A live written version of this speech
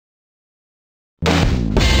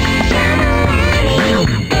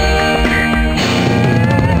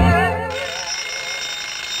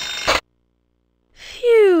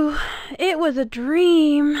was a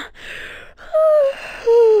dream.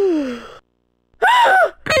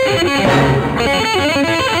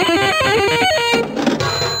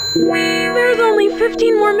 There's only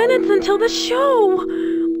 15 more minutes until the show.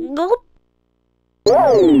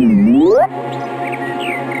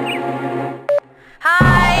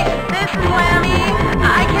 Hi, this is Lammy.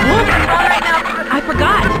 I can't answer the phone right now. I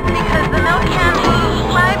forgot. Because the milk can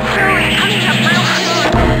live show is coming up real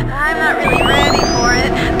soon. I'm not really ready for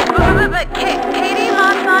it. But Katie,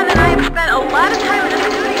 Masan, and I spent a lot of time in the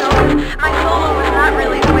studio. My solo was not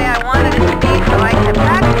really the way I wanted it to be, so I kept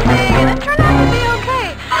practicing, and it turned out to be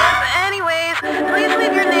okay. But anyways, please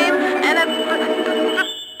leave your name and a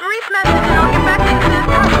brief message, and I'll get back to you as soon as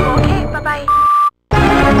possible. Okay, bye-bye.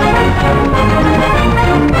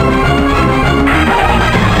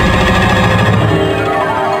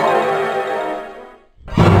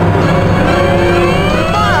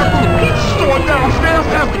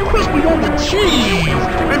 Crispy on the cheese,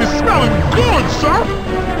 and it's smelling good, sir.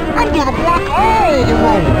 I'm gonna block all the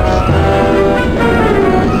roads.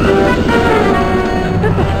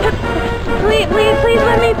 Please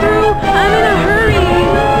let me through. I'm in a hurry.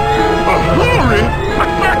 A hurry?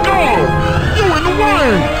 Back off! You're in the way.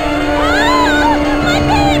 My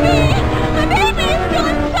baby! My baby is still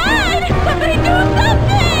inside! Somebody do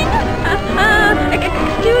something!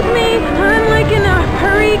 Excuse me. I'm like in a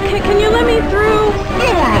hurry. Can you let me through?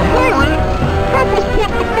 You're in a hurry? Help us put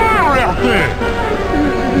the fire out there!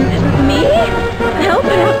 Me? Help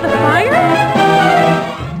put out the fire?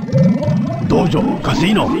 Dojo,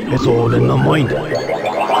 casino, it's all in the mind. Yeah,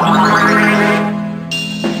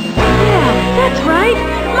 that's right.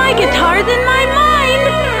 My guitar's in my mind.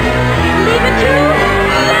 Leave it to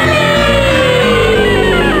Lammy!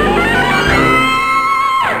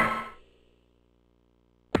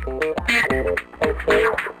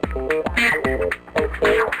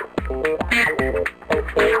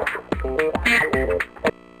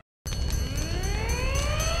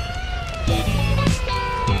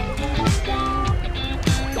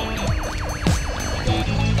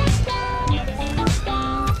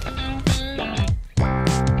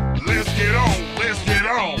 Let's get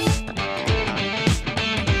on.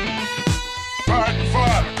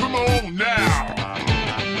 Fight, come on now.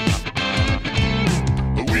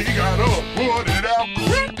 We gotta put it out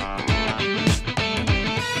quick.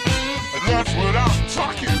 That's what I'm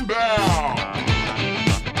talking about.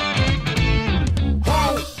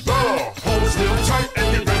 Hold the hose real tight and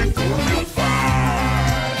get ready for a real fight.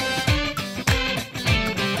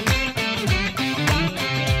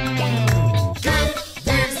 Give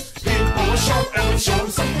these people a show and we'll show them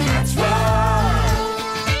something that's right.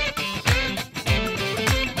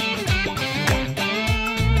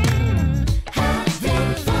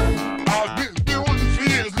 I've been doing this for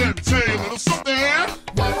years, let me tell you a little something.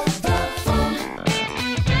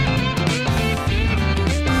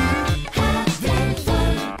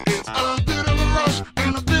 It's a bit of a rush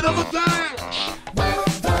and a bit of a dash.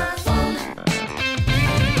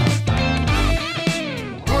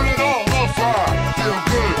 Put it all on fire, feel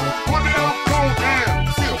good. Put it on cold and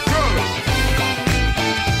feel good.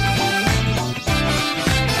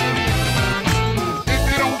 If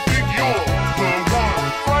you don't think you're the one,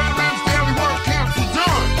 fireman's daily work can't be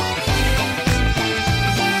done.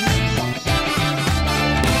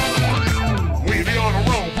 We be on the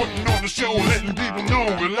road, putting on the show, letting people know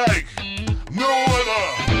we're like no other.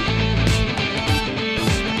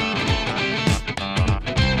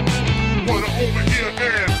 Put it over here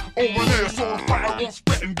and over there, so the fire won't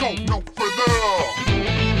spread and go no further.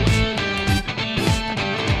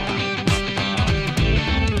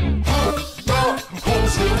 Hold the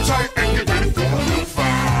hose real tight and get ready for a real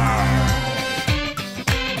fight.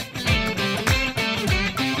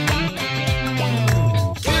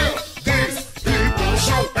 Give these people a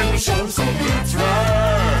show and we'll show them something that's right.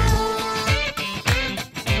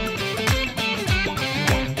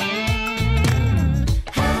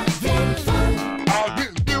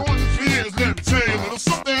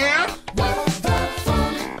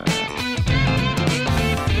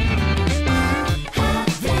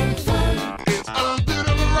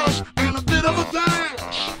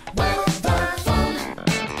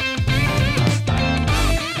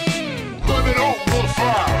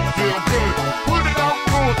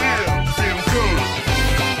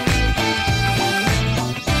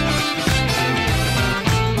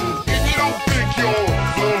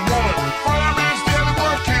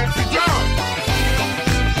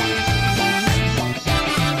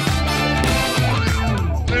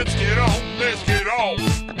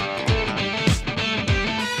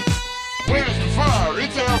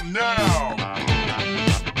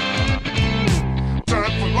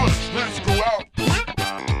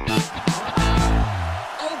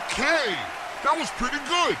 Okay, that was pretty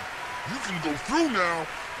good. You can go through now.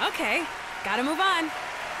 Okay, gotta move on.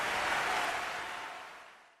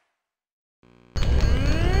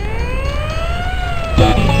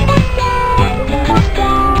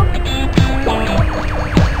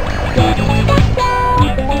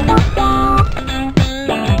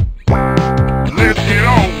 Let's get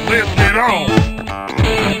on, let's get on.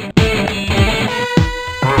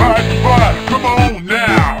 Right, come on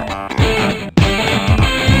now.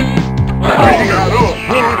 We got up,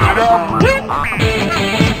 put it out.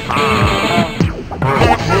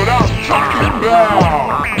 That's what I'm talking about.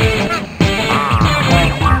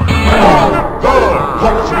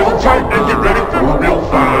 Hold real tight and get ready for a real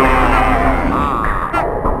fight.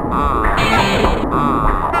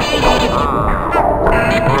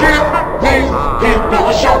 Give these people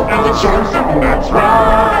a shot and let's show them that's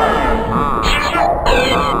right.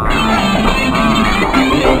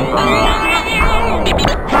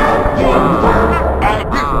 I've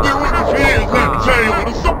been doing this here, let me tell you a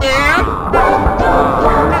little something.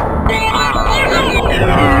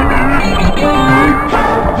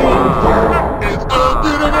 It's a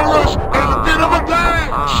bit of a rush and a bit of a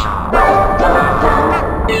dash.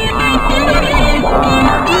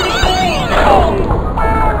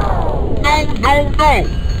 No.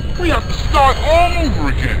 We have to start all over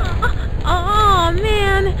again. Oh,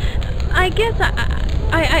 man. I guess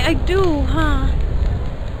I do, huh?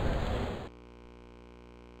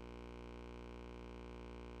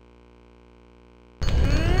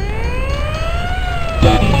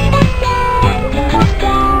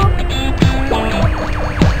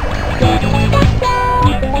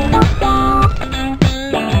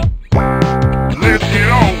 Let's get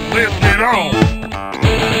on.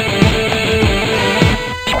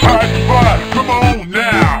 Right, come on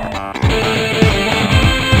now.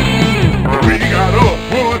 We gotta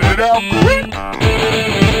put it out quick.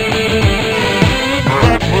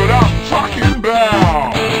 That's what I'm talking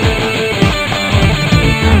about.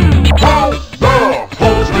 Hold the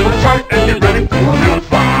hose real tight and get ready for real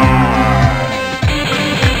fight.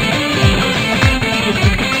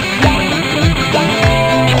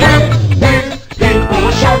 Give these people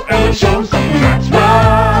a shot and let's show them that's right.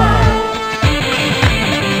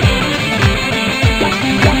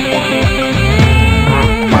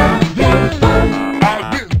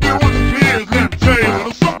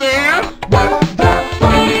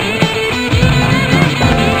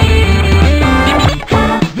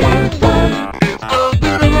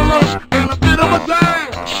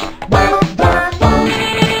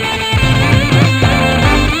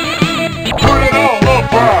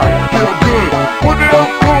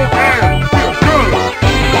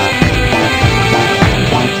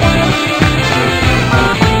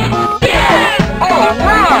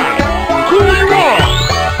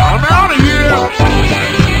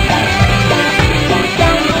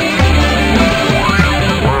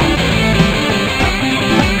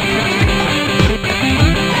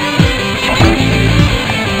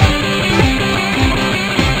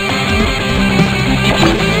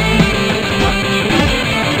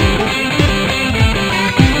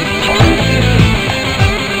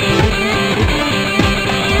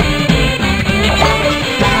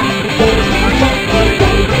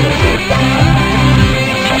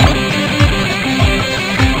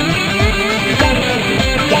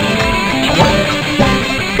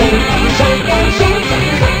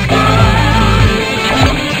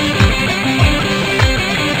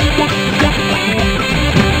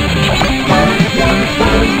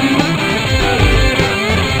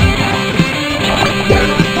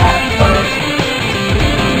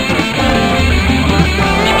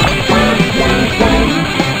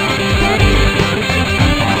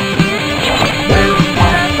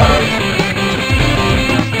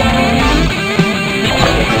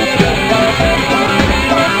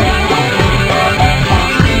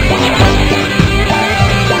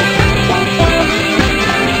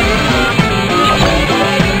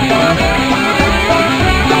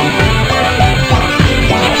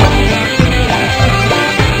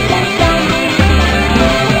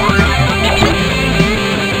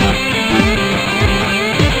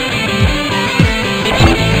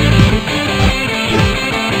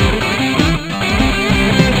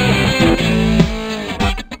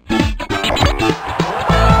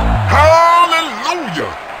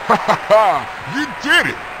 You did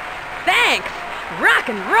it! Thanks! Rock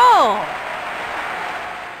and roll!